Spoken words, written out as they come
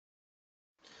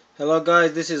Hello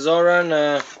guys, this is Oran.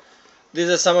 These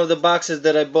are some of the boxes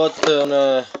that I bought on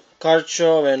a card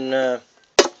show, and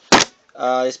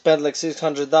I spent like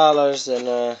 $600,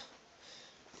 and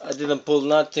I didn't pull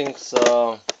nothing.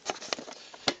 So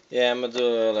yeah, I'm gonna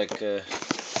do like a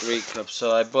recap. So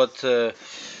I bought,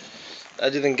 I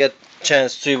didn't get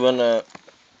chance to even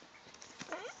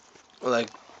like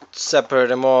separate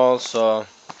them all, so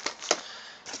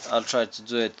I'll try to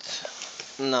do it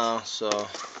now. So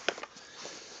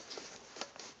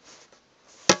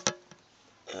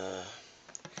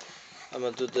I'm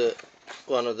gonna do the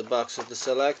one of the box of the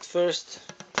select first.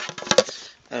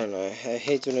 I don't know, I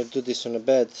hate when I do this on a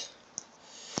bed.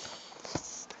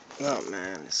 Oh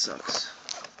man, it sucks.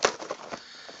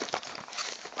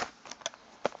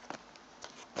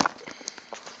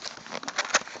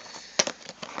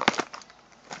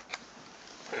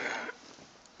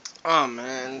 Oh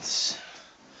man,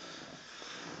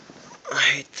 I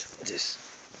hate this.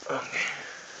 Okay.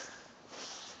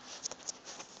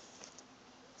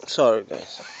 Sorry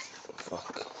guys.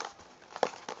 Fuck.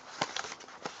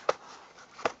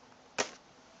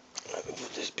 Let me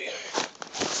put this beer.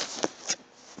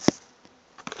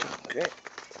 Okay.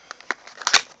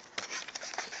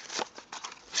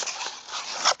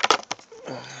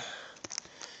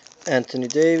 Anthony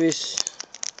Davis.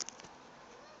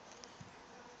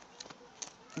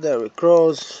 Derrick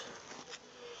Rose.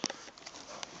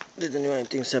 Didn't do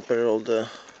anything separate all the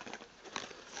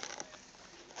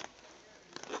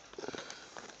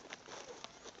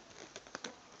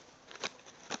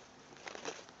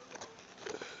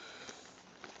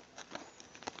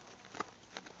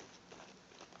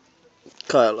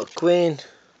Kyle Quinn.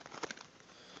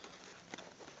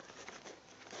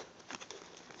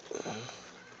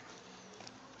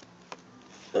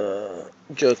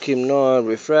 Joakim Noah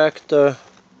refractor.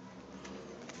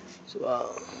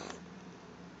 So,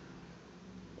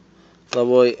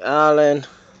 Lavoy Allen,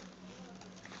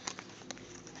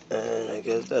 and I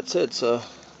guess that's it. So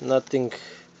nothing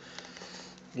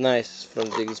nice from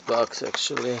this box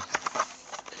actually.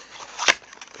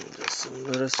 There's some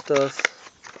other stuff.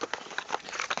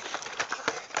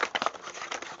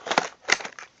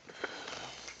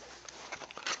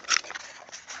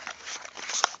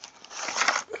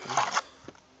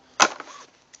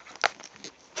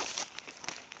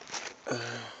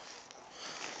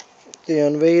 The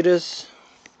Invaders.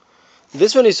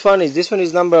 This one is funny. This one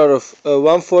is number out of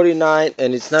 149,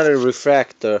 and it's not a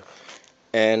refractor,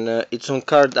 and it's on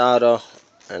card auto,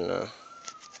 and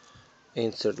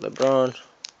insert LeBron,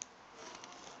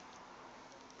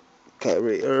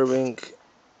 Kyrie Irving,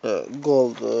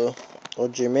 gold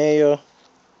OJ Mayo,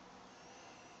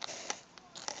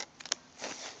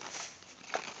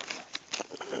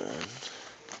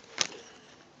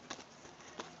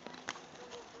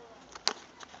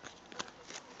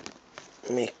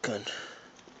 Macon.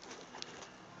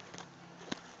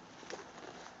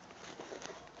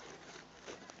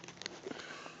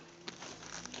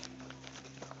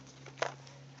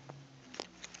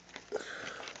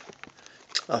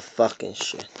 Oh fucking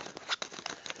shit.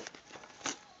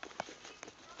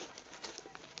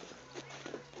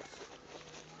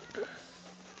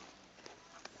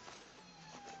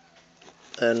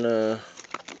 And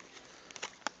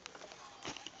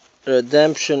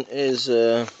redemption is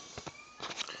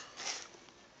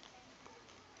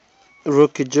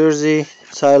rookie jersey,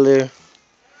 Tyler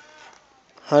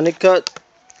Honeycutt.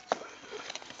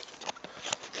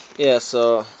 Yeah,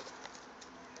 so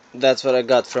that's what I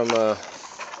got from $160,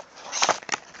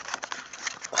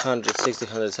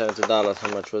 $170. How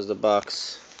much was the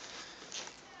box?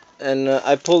 And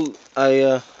I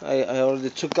already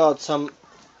took out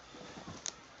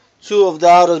two of the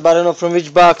autos, but I don't know from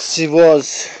which box it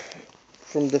was.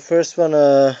 From the first one,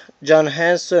 John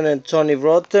Hanson and Tony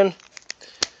Broughton.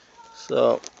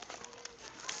 So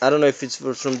I don't know if it's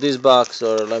from this box,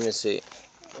 or let me see.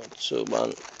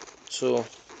 1, 2,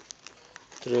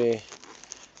 3.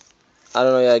 I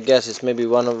don't know. Yeah, I guess it's maybe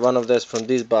one of those from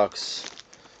this box,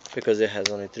 because it has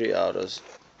only 3 autos.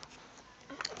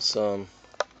 So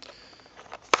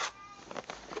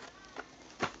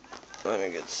let me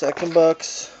get the second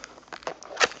box.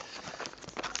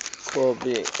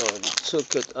 Kobe already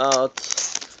took it out.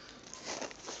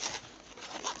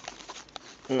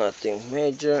 Nothing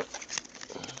major.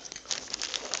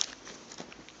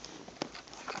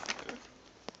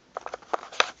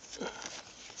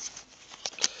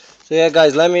 So yeah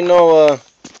guys, let me know.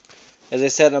 As I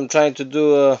said, I'm trying to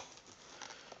do a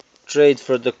trade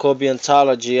for the Kobe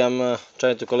Anthology. I'm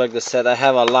trying to collect the set. I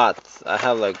have a lot. I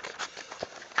have like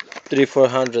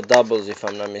 300-400 doubles if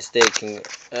I'm not mistaken.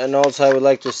 And also I would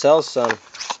like to sell some.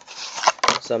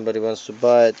 somebody wants to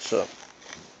buy it. So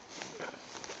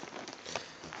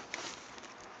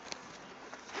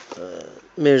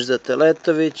Mirza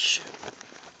Teletovic,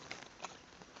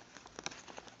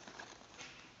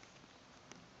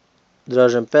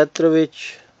 Dražen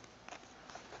Petrovic,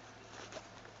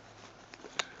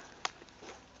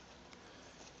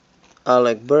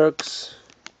 Alec Burks,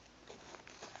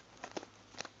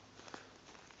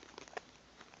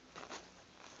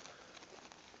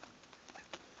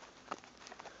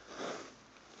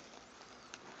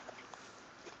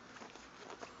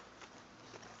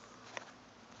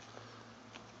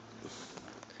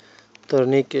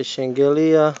 Tornike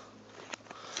Shengelia.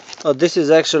 Oh, this is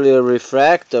actually a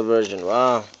refractor version.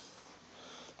 Wow.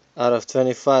 Out of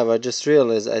 25. I just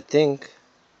realized, I think.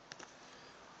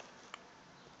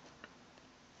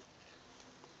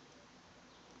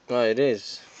 Oh, it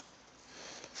is.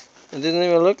 It didn't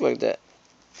even look like that.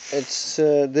 It's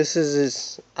this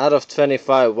is out of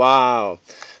 25. Wow.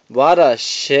 What a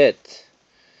shit.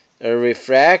 A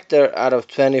refractor out of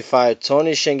 25.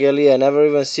 Tony Shengelia. Never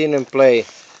even seen him play.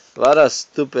 What a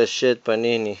stupid shit,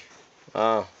 Panini.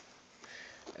 Wow.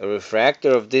 A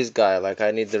refractor of this guy. Like,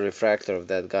 I need the refractor of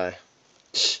that guy.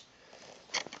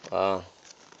 Wow.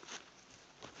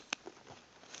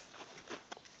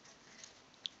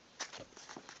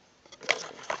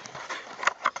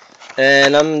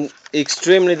 And I'm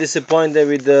extremely disappointed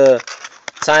with the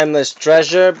Timeless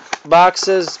Treasure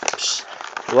boxes.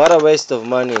 What a waste of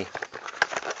money.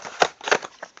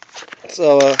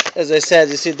 So, as I said,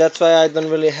 you see, that's why I don't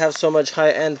really have so much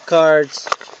high-end cards.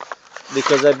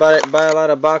 Because I buy a lot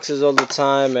of boxes all the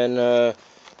time. And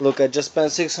look, I just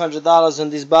spent $600 on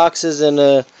these boxes.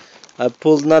 And I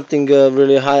pulled nothing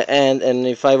really high-end. And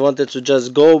if I wanted to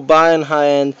just go buy an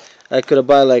high-end, I could have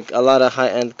bought like a lot of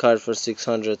high-end cards for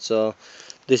 $600. So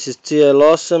this is TL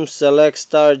Awesome Select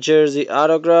Star Jersey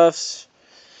Autographs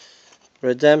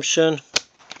Redemption.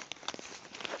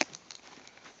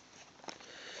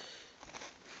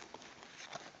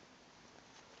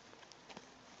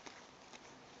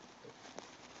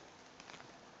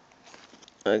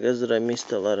 I guess that I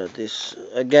missed a lot of this.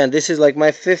 Again, this is like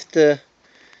my fifth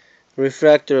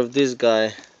refractor of this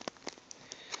guy.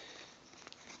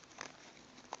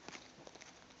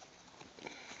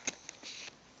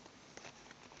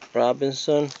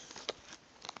 Robinson.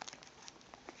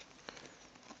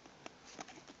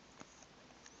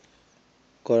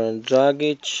 Goran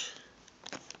Dragic.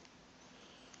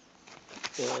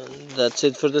 And that's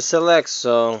it for the select.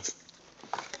 So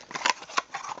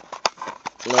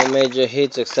no major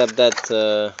hits except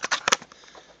that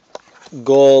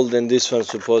gold, and this one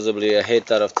supposedly a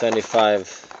hit out of 25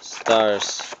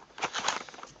 stars.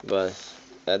 But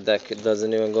that deck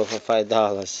doesn't even go for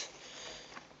 $5.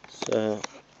 So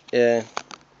yeah,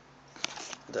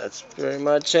 that's pretty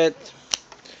much it.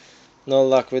 No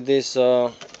luck with this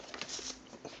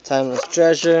Timeless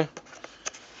Treasure.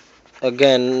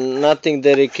 Again, nothing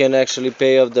that it can actually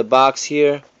pay off the box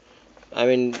here. I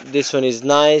mean, this one is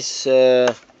nice.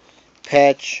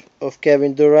 Patch of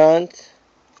Kevin Durant,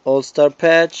 All-Star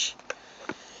patch.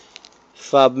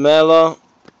 Fab Melo.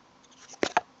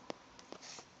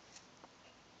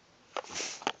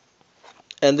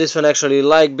 And this one actually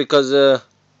like because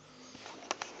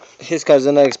his cards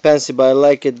are not expensive, but I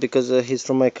like it because he's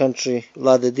from my country,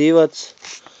 Vlade Divac.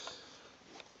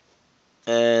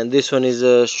 And this one is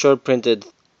a short printed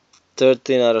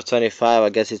 13 out of 25. I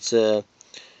guess it's a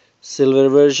silver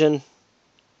version.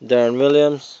 Darren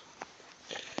Williams.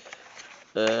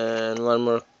 And one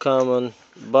more common,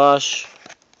 Bosch.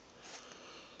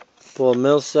 Paul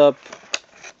Millsap.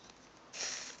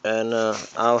 And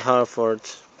Al Harford.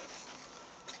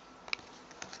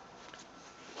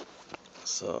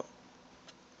 So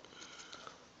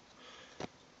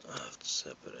I have to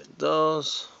separate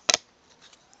those.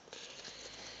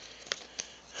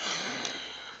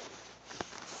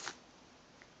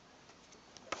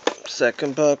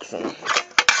 Second box from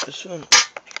this one.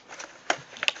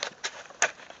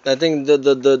 I think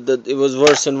the it was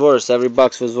worse and worse. Every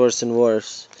box was worse and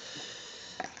worse.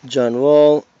 John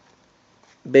Wall,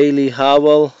 Bailey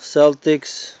Howell,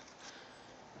 Celtics,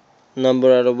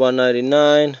 number out of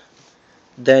 199.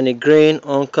 Danny Green,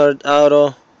 on-card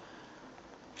auto,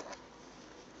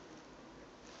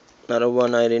 out of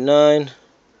 199.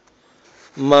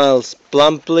 Miles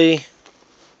Plumlee,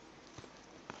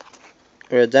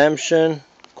 Redemption.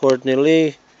 Courtney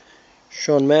Lee,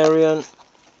 Sean Marion.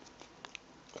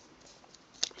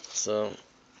 So,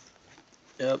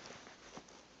 yep.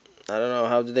 I don't know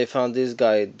how did they found this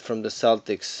guy from the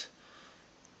Celtics.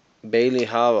 Bailey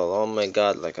Howell. Oh my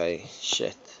God! Like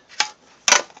shit.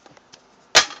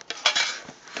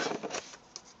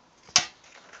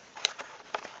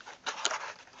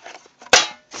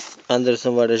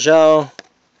 Anderson Varejao,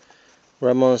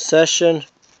 Ramon Session,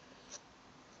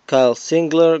 Kyle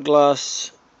Singler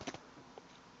glass,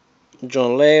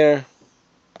 John Layer,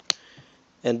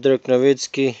 and Dirk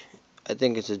Nowitzki. I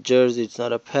think it's a jersey, it's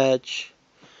not a patch.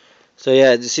 So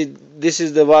yeah, you see, this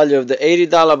is the value of the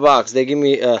 $80 box. They give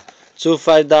me two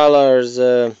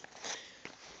 $5,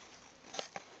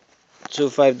 two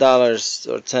 $5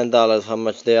 or $10, how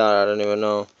much they are, I don't even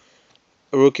know.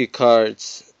 Rookie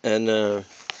cards, and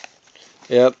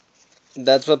yep,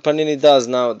 that's what Panini does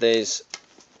nowadays.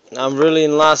 I'm really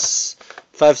in last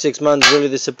 5-6 months really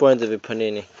disappointed with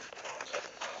Panini.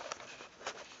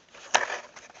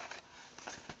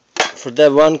 For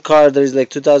that one card there is like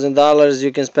 $2,000.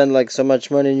 You can spend like so much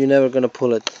money and you're never gonna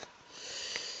pull it.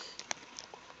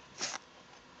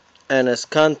 And as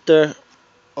counter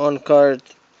on card,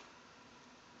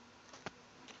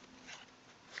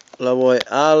 Lavoy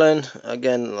Allen,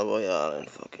 again Lavoy Allen,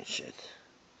 fucking shit.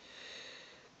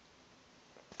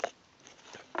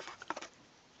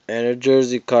 And a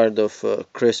jersey card of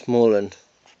Chris Mullen,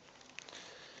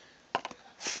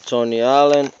 Tony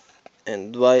Allen,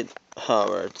 and Dwight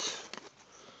Howard.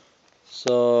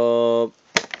 So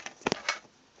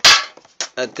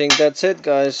I think that's it,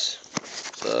 guys.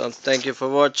 So thank you for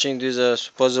watching. These are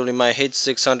supposedly my hits,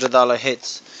 $600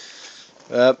 hits.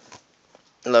 Yep.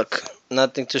 Look,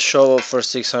 nothing to show off for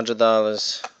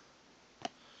 $600.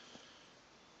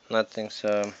 Nothing.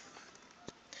 So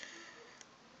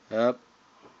yep,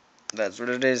 that's what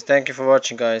it is. Thank you for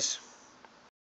watching, guys.